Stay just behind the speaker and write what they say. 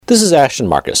This is Ashton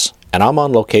Marcus, and I'm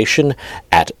on location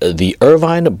at the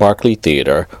Irvine Barclay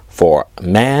Theater for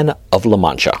Man of La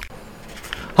Mancha.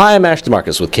 Hi, I'm Ashton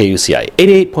Marcus with KUCI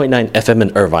 88.9 FM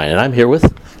in Irvine, and I'm here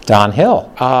with Don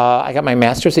Hill. I got my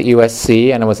master's at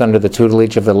USC, and I was under the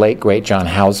tutelage of the late, great John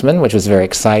Houseman, which was very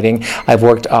exciting. I've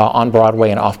worked on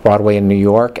Broadway and off-Broadway in New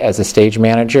York as a stage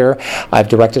manager. I've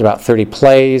directed about 30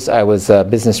 plays. I was a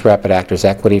business rep at Actors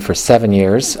Equity for 7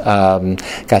 years.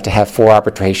 Got to have 4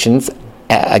 arbitrations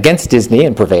against Disney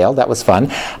and prevailed. That was fun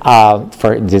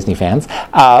for Disney fans.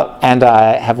 And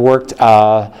I have worked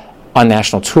on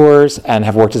national tours and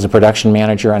have worked as a production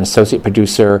manager and associate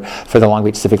producer for the Long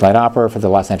Beach Civic Light Opera, for the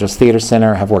Los Angeles Theater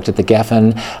Center, have worked at the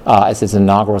Geffen as its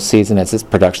inaugural season as its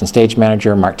production stage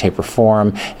manager, Mark Taper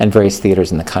Forum, and various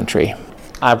theaters in the country.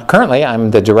 Currently, I'm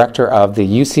the director of the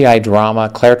UCI Drama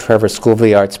Claire Trevor School of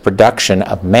the Arts production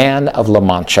of Man of La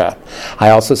Mancha. I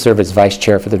also serve as vice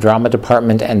chair for the drama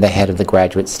department and the head of the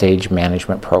graduate stage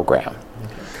management program.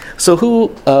 So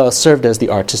who served as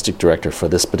the artistic director for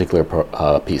this particular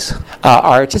piece?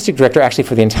 Our artistic director actually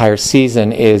for the entire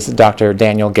season is Dr.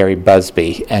 Daniel Gary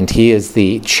Busby, and he is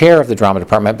the chair of the drama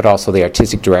department, but also the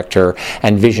artistic director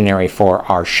and visionary for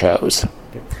our shows.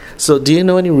 So do you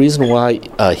know any reason why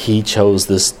he chose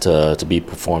this to be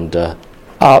performed?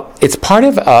 It's part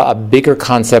of a bigger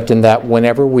concept in that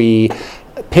whenever we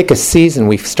pick a season,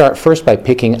 we start first by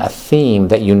picking a theme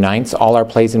that unites all our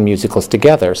plays and musicals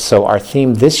together. So our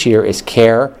theme this year is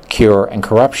care, cure, and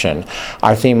corruption.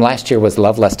 Our theme last year was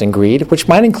love, lust, and greed, which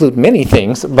might include many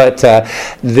things, but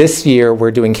this year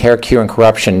we're doing care, cure, and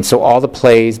corruption. So all the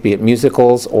plays, be it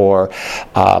musicals or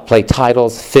play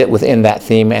titles, fit within that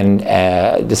theme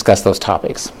and discuss those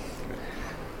topics.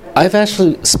 I've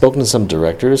actually spoken to some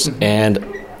directors, and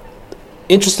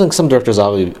interestingly, some directors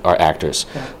obviously are actors,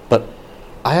 but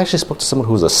I actually spoke to someone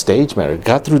who was a stage manager,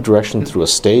 got through direction through a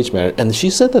stage manager, and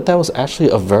she said that was actually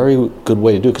a very good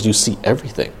way to do it because you see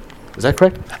everything. Is that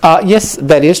correct? Yes,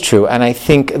 that is true, and I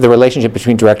think the relationship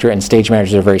between director and stage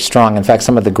managers are very strong. In fact,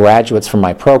 some of the graduates from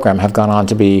my program have gone on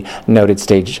to be noted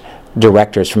stage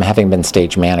directors from having been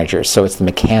stage managers, so it's the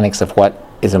mechanics of what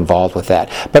is involved with that.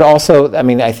 But also,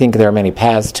 I think there are many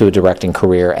paths to a directing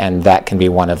career, and that can be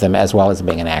one of them, as well as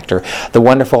being an actor. The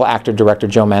wonderful actor-director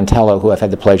Joe Mantello, who I've had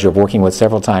the pleasure of working with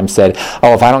several times, said,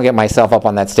 if I don't get myself up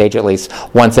on that stage at least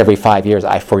once every 5 years,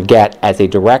 I forget, as a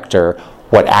director,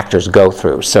 what actors go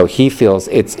through. So he feels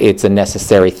it's a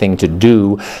necessary thing to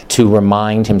do to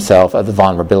remind himself of the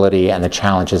vulnerability and the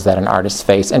challenges that an artist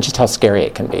face, and just how scary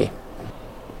it can be.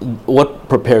 What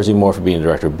prepares you more for being a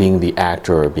director, being the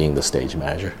actor or being the stage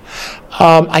manager?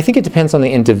 I think it depends on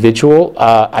the individual.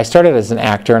 I started as an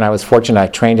actor, and I was fortunate. I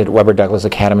trained at Webber Douglas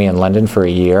Academy in London for a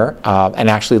year, and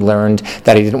actually learned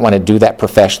that I didn't want to do that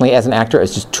professionally as an actor.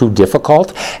 It's just too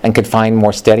difficult, and could find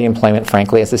more steady employment,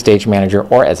 frankly, as a stage manager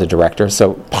or as a director.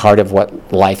 So part of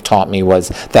what life taught me was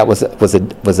that was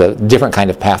a different kind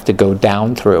of path to go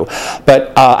down through.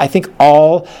 But I think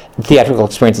all theatrical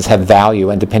experiences have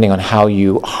value, and depending on how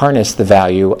you harness the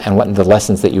value and what the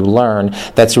lessons that you learn,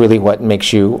 that's really what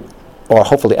makes you, or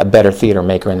hopefully, a better theater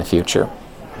maker in the future.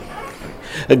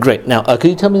 Great. Now, could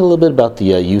you tell me a little bit about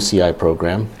the UCI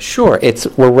program? Sure.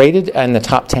 We're rated in the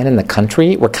top 10 in the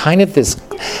country. We're kind of this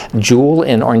jewel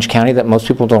in Orange County that most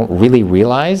people don't really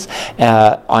realize.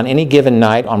 On any given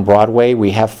night on Broadway,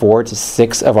 we have 4 to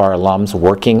 6 of our alums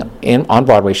working on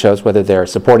Broadway shows, whether they're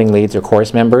supporting leads or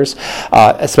chorus members,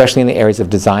 especially in the areas of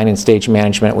design and stage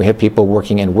management. We have people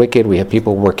working in Wicked. We have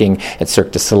people working at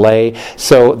Cirque du Soleil.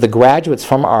 So the graduates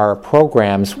from our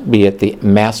programs, be it the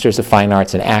Masters of Fine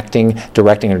Arts in Acting,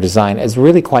 Directing, or Design, is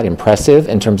really quite impressive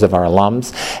in terms of our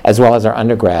alums, as well as our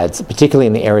undergrads, particularly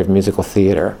in the area of musical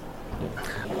theater.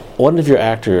 One of your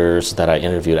actors that I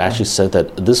interviewed actually said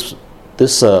that this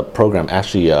program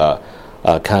actually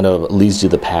kind of leads you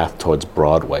the path towards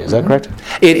Broadway. Is that correct?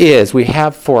 It is. We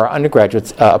have for our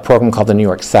undergraduates a program called the New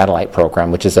York Satellite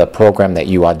Program, which is a program that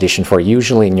you audition for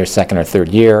usually in your second or third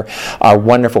year. Our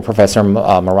wonderful professor,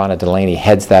 Marana Delaney,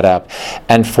 heads that up.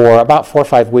 And for about 4 or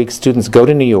 5 weeks, students go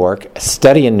to New York,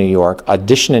 study in New York,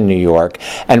 audition in New York,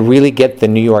 and really get the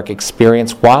New York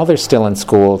experience while they're still in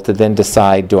school to then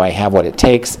decide, do I have what it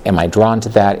takes? Am I drawn to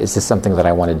that? Is this something that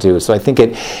I want to do? So I think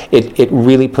it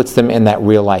really puts them in that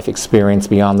real-life experience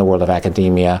beyond the world of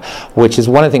academia, which is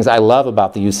one of the things I love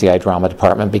about the UCI Drama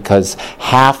Department, because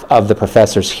half of the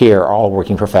professors here are all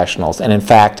working professionals. And in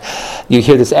fact, you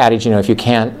hear this adage, if you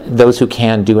can't, those who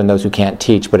can do and those who can't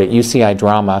teach. But at UCI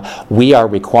Drama, we are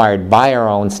required by our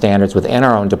own standards within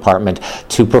our own department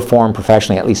to perform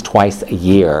professionally at least twice a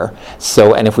year.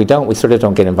 So, and if we don't, we sort of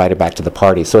don't get invited back to the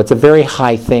party. So it's a very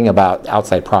high thing about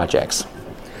outside projects.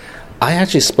 I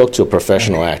actually spoke to a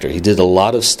professional actor. He did a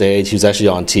lot of stage. He was actually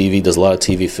on TV, does a lot of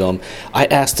TV film. I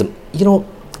asked him,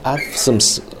 I have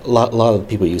a lot of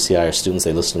people at UCI are students,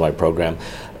 they listen to my program.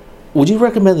 Would you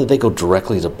recommend that they go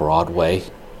directly to Broadway?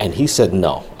 And he said,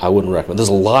 no, I wouldn't recommend. There's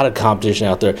a lot of competition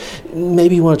out there.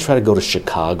 Maybe you want to try to go to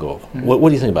Chicago. What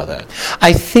do you think about that?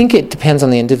 I think it depends on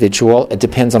the individual. It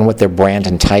depends on what their brand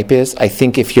and type is. I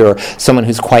think if you're someone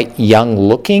who's quite young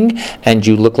looking and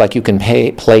you look like you can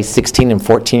play 16 and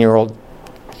 14-year-old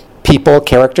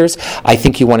characters, I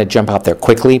think you want to jump out there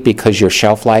quickly because your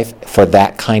shelf life for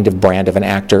that kind of brand of an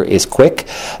actor is quick.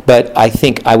 But I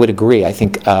think I would agree. I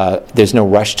think there's no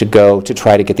rush to go to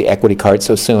try to get the equity card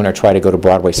so soon or try to go to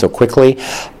Broadway so quickly.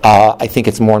 I think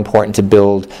it's more important to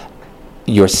build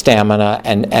your stamina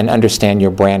and understand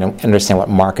your brand and understand what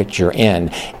market you're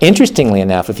in. Interestingly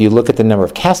enough, if you look at the number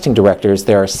of casting directors,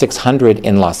 there are 600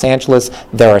 in Los Angeles,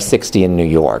 there are 60 in New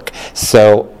York.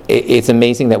 So it's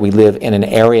amazing that we live in an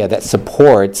area that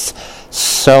supports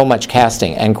so much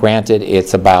casting. And granted,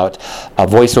 it's about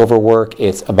voiceover work,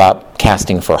 it's about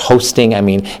casting for hosting. I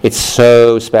mean, it's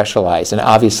so specialized. And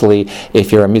obviously,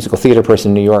 if you're a musical theater person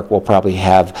in New York, we'll probably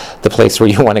have the place where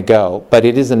you want to go. But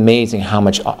it is amazing how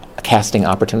much casting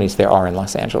opportunities there are in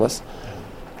Los Angeles.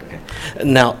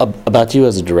 Now, about you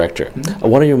as a director,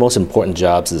 one of your most important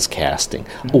jobs is casting.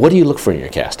 What do you look for in your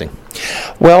casting?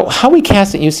 Well, how we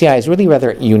cast at UCI is really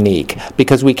rather unique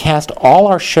because we cast all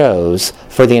our shows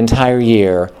for the entire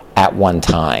year at one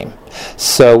time.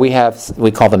 So we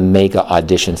call them mega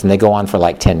auditions, and they go on for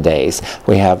like 10 days.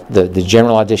 We have the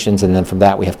general auditions, and then from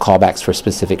that we have callbacks for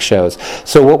specific shows.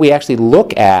 So what we actually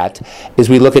look at is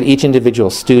we look at each individual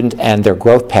student and their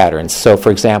growth patterns. So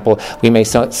for example,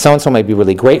 so-and-so may be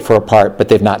really great for a part, but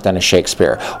they've not done a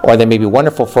Shakespeare. Or they may be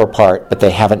wonderful for a part, but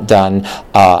they haven't done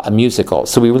a musical.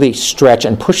 So we really stretch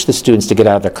and push the students to get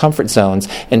out of their comfort zones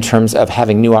in terms of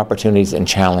having new opportunities and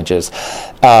challenges.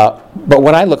 But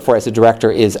what I look for as a director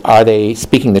is, are they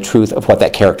speaking the truth of what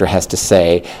that character has to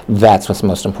say? That's what's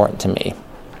most important to me.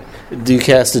 Do you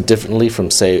cast it differently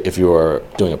from, say, if you were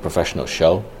doing a professional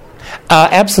show?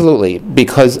 Absolutely,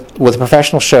 because with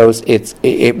professional shows,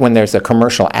 when there's a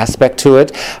commercial aspect to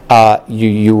it,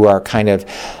 you are kind of.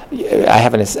 I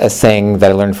have a saying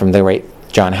that I learned from the great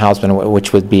John Houseman,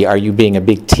 which would be, are you being a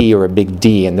big T or a big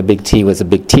D? And the big T was a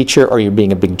big teacher, or you're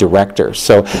being a big director.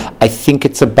 So I think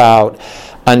it's about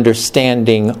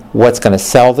understanding what's going to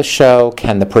sell the show,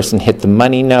 can the person hit the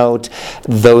money note,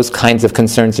 those kinds of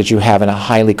concerns that you have in a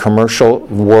highly commercial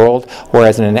world,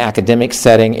 whereas in an academic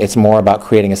setting, it's more about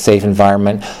creating a safe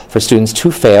environment for students to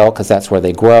fail, because that's where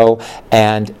they grow,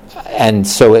 and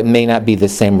so it may not be the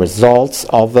same results,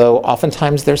 although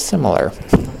oftentimes they're similar.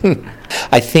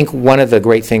 I think one of the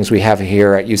great things we have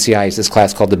here at UCI is this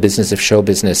class called The Business of Show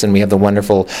Business, and we have the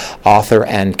wonderful author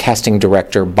and casting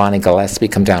director Bonnie Gillespie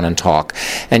come down and talk.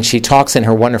 And she talks in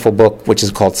her wonderful book, which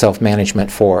is called Self-Management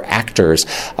for Actors,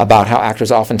 about how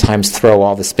actors oftentimes throw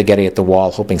all the spaghetti at the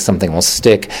wall hoping something will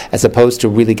stick, as opposed to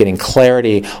really getting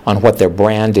clarity on what their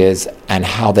brand is and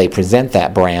how they present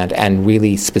that brand, and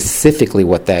really specifically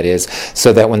what that is,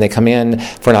 so that when they come in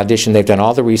for an audition, they've done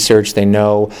all the research, they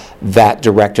know that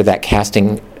director, that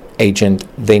casting agent,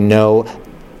 they know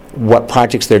what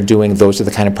projects they're doing, those are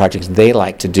the kind of projects they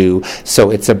like to do.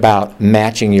 So it's about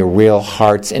matching your real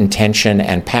heart's intention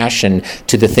and passion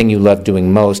to the thing you love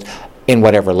doing most, in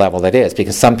whatever level that is,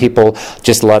 because some people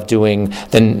just love doing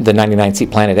the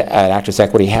 99-seat planet at Actors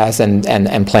Equity has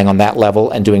and playing on that level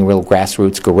and doing real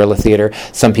grassroots guerrilla theater.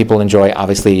 Some people enjoy,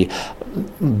 obviously,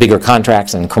 bigger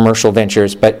contracts and commercial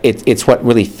ventures, but it's what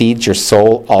really feeds your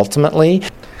soul ultimately.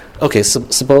 Okay, so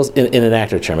suppose in an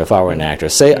actor term, if I were an actor,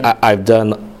 say I've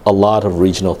done a lot of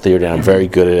regional theater and I'm very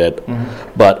good at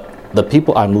it, but the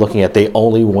people I'm looking at, they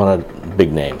only want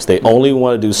big names. They only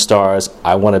want to do stars.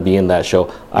 I want to be in that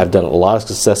show. I've done a lot of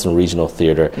success in regional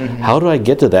theater. How do I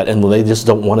get to that? And they just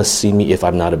don't want to see me if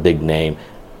I'm not a big name.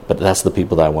 But that's the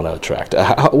people that I want to attract.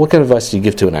 What kind of advice do you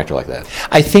give to an actor like that?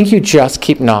 I think you just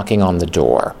keep knocking on the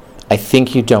door. I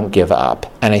think you don't give up.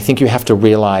 And I think you have to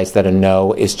realize that a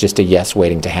no is just a yes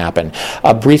waiting to happen.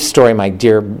 A brief story, my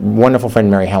dear, wonderful friend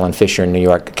Mary Helen Fisher in New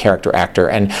York, character actor,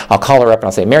 and I'll call her up and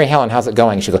I'll say, Mary Helen, how's it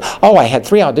going? She'll go, oh, I had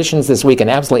 3 auditions this week and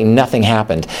absolutely nothing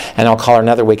happened. And I'll call her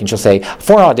another week and she'll say,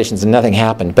 4 auditions and nothing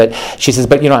happened. But she says,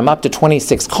 but I'm up to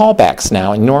 26 callbacks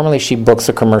now. And normally she books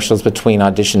her commercials between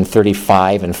audition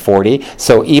 35 and 40.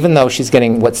 So even though she's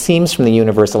getting what seems from the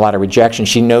universe a lot of rejection,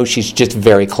 she knows she's just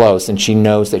very close, and she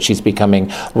knows that she's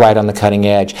becoming right on the cutting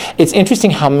edge. It's interesting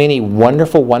how many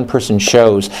wonderful one-person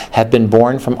shows have been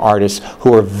born from artists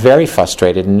who were very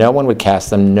frustrated. No one would cast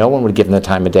them, no one would give them the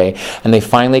time of day, and they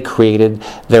finally created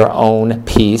their own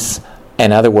piece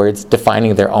In other words,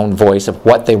 defining their own voice of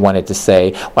what they wanted to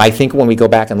say. I think when we go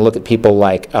back and look at people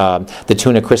like the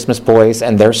Tuna Christmas Boys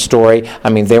and their story, I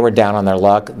mean, they were down on their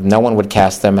luck. No one would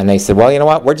cast them, and they said, well, you know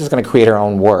what, we're just going to create our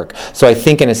own work. So I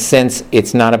think in a sense,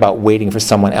 it's not about waiting for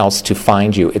someone else to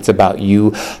find you. It's about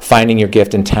you finding your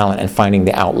gift and talent and finding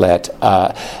the outlet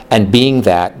and being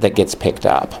that gets picked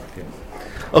up.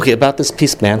 Okay, about this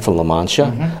piece, Man from La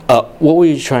Mancha, what were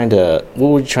you trying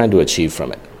to achieve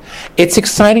from it? It's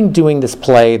exciting doing this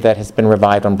play that has been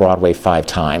revived on Broadway 5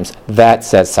 times. That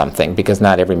says something, because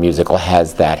not every musical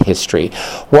has that history.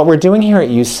 What we're doing here at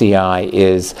UCI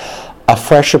is a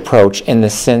fresh approach in the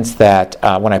sense that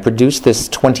when I produced this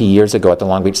 20 years ago at the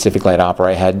Long Beach Civic Light Opera,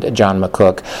 I had John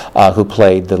McCook, who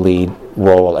played the lead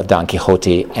role of Don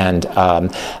Quixote, and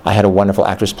I had a wonderful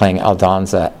actress playing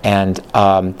Aldonza, and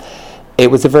it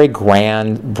was a very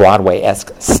grand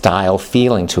Broadway-esque style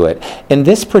feeling to it. In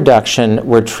this production,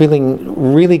 we're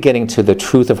really getting to the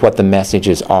truth of what the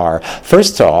messages are.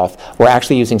 First off, we're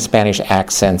actually using Spanish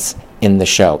accents in the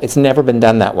show. It's never been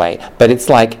done that way, but it's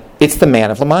like, it's the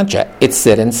Man of La Mancha. It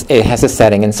has a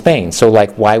setting in Spain, so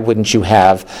like, why wouldn't you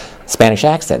have Spanish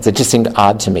accents? It just seemed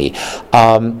odd to me.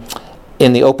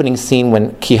 In the opening scene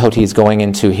when Quixote is going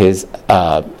into his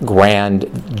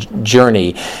grand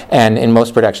journey, and in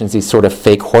most productions these sort of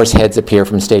fake horse heads appear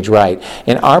from stage right.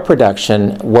 In our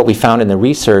production, what we found in the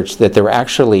research, that there were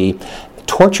actually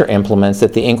torture implements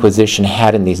that the Inquisition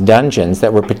had in these dungeons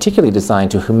that were particularly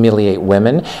designed to humiliate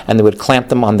women, and they would clamp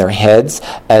them on their heads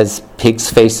as pigs'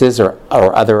 faces or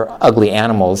other ugly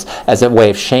animals as a way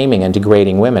of shaming and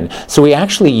degrading women. So we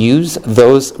actually use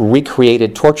those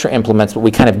recreated torture implements, but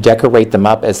we kind of decorate them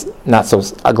up as not so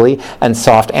ugly and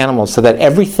soft animals, so that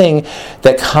everything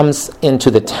that comes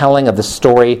into the telling of the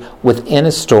story within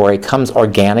a story comes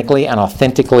organically and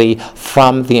authentically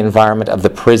from the environment of the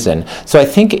prison. So I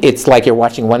think it's like you're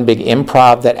watching one big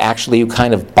improv that actually you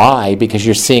kind of buy, because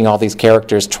you're seeing all these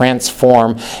characters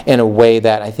transform in a way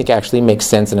that I think actually makes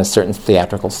sense in a certain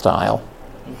theatrical style.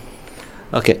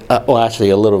 Okay, well, actually,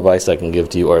 a little advice I can give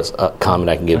to you, or a comment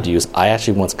I can give to you, is I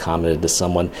actually once commented to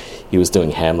someone, he was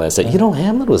doing Hamlet, and said, you know,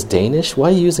 Hamlet was Danish, why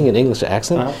are you using an English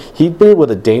accent? He did it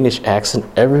with a Danish accent,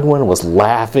 everyone was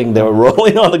laughing, they were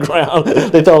rolling on the ground,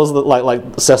 they thought it was like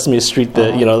Sesame Street,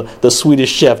 the Swedish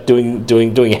chef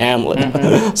doing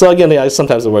Hamlet. So again,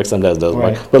 sometimes it works, sometimes it doesn't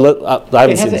work. But I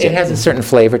haven't seen it. It has a certain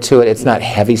flavor to it. It's not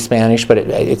heavy Spanish, but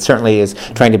it certainly is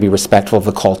trying to be respectful of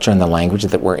the culture and the language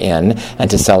that we're in, and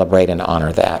to celebrate and honor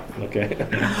that. Okay.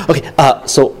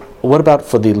 So what about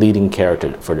for the leading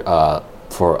character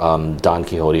for Don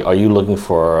Quixote? Are you looking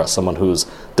for someone who's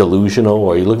delusional,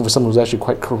 or are you looking for someone who's actually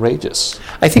quite courageous?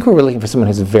 I think we're looking for someone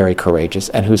who's very courageous,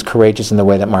 and who's courageous in the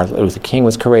way that Martin Luther King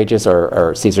was courageous,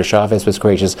 or Cesar Chavez was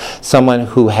courageous. Someone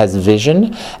who has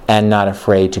vision and not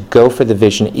afraid to go for the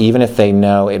vision, even if they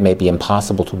know it may be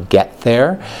impossible to get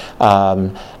there.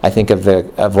 I think of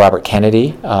Robert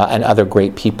Kennedy and other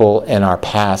great people in our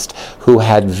past who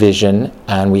had vision,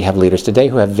 and we have leaders today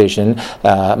who have vision.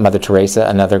 Mother Teresa,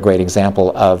 another great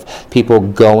example of people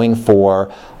going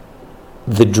for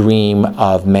the dream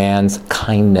of man's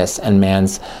kindness and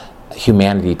man's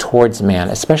humanity towards man,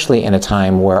 especially in a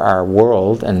time where our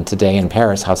world, and today in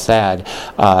Paris, how sad,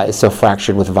 is so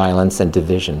fractured with violence and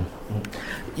division.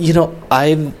 You know,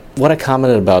 what I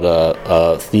commented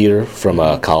about theater from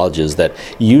college is that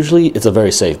usually it's a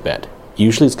very safe bet.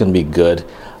 Usually it's going to be good,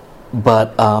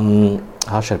 but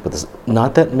how should I put this?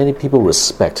 Not that many people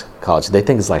respect college. They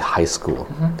think it's like high school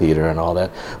theater and all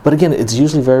that. But again, it's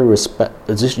usually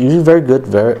it's usually very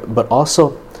good. But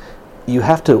also, you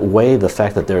have to weigh the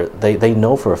fact that they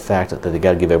know for a fact that they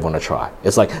got to give everyone a try.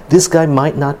 It's like, this guy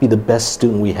might not be the best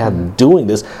student we have doing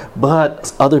this,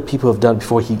 but other people have done it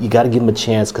before. You got to give him a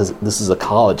chance, because this is a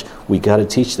college. We got to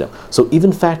teach them. So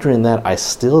even factoring that, I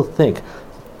still think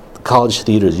college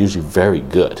theater is usually very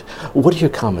good. What are your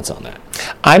comments on that?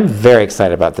 I'm very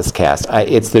excited about this cast.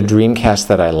 It's the dream cast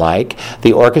that I like.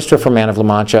 The orchestra for Man of La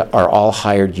Mancha are all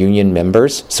hired union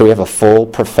members, so we have a full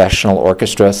professional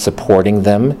orchestra supporting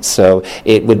them. So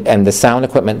and the sound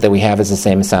equipment that we have is the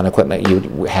same sound equipment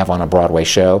you have on a Broadway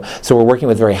show. So we're working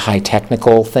with very high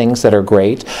technical things that are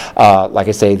great. Like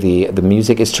I say, the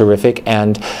music is terrific,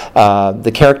 and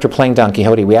the character playing Don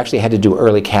Quixote, we actually had to do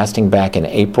early casting back in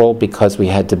April, because we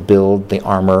had to build the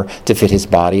armor to fit his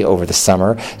body over the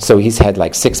summer. So he's had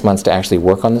like 6 months to actually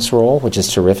work on this role, which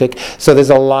is terrific. So there's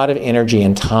a lot of energy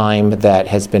and time that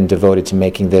has been devoted to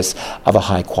making this of a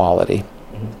high quality.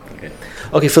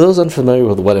 Okay, for those unfamiliar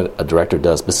with what a director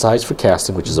does, besides for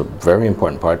casting, which is a very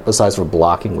important part, besides for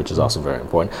blocking, which is also very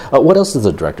important, what else does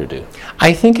a director do?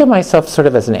 I think of myself sort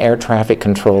of as an air traffic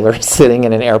controller sitting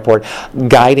in an airport,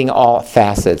 guiding all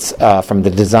facets from the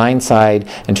design side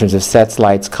in terms of sets,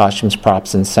 lights, costumes,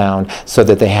 props, and sound, so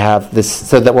that they have this,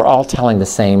 so that we're all telling the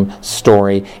same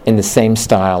story in the same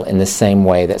style, in the same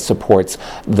way that supports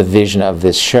the vision of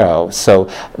this show. So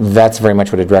that's very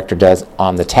much what a director does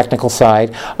on the technical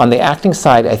side. On the acting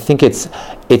side, I think it's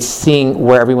seeing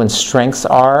where everyone's strengths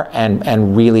are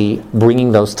and really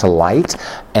bringing those to light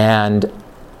and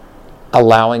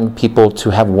allowing people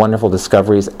to have wonderful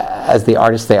discoveries as the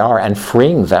artists they are and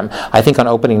freeing them. I think on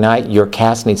opening night, your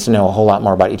cast needs to know a whole lot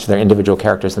more about each of their individual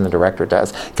characters than the director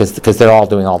does, because they're all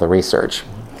doing all the research.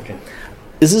 Okay.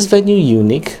 Is this venue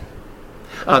unique?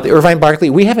 The Irvine Barclay,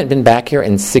 we haven't been back here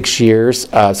in 6 years,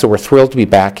 so we're thrilled to be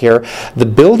back here. The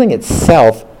building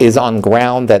itself is on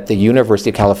ground that the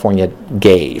University of California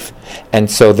gave. And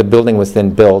so the building was then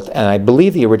built, and I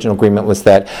believe the original agreement was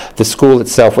that the school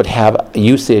itself would have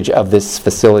usage of this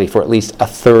facility for at least a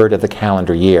third of the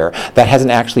calendar year. That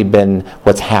hasn't actually been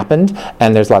what's happened,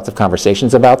 and there's lots of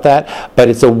conversations about that, but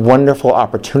it's a wonderful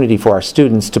opportunity for our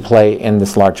students to play in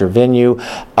this larger venue,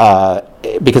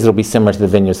 because it'll be similar to the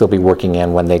venues they'll be working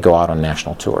in when they go out on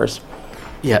national tours.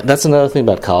 Yeah, that's another thing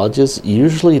about colleges.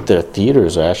 Usually their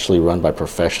theaters are actually run by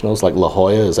professionals. Like La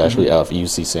Jolla is actually out of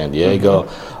UC San Diego.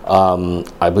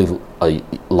 I believe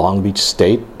Long Beach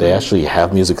State, they actually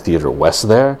have Music Theater West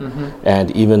there.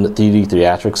 And even 3D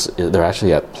Theatrics, they're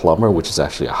actually at Plummer, which is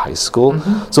actually a high school.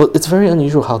 So it's very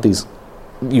unusual how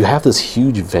you have this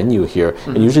huge venue here,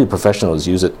 and usually professionals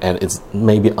use it, and it's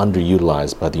maybe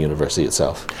underutilized by the university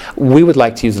itself. We would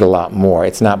like to use it a lot more.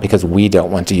 It's not because we don't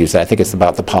want to use it. I think it's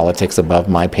about the politics above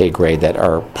my pay grade that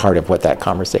are part of what that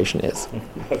conversation is.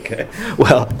 Okay.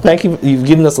 Well, thank you. You've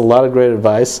given us a lot of great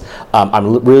advice.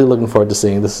 I'm really looking forward to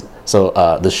seeing this. So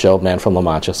the show, Man from La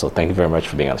Mancha. So thank you very much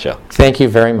for being on the show. Thank you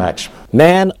very much.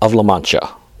 Man of La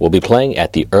Mancha will be playing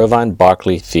at the Irvine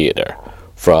Barclay Theater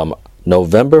from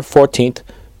November 14th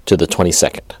to the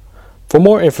 22nd. For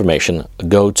more information,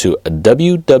 go to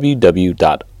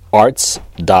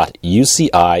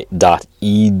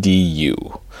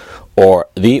www.arts.uci.edu or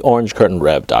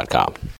theorangecurtainrev.com.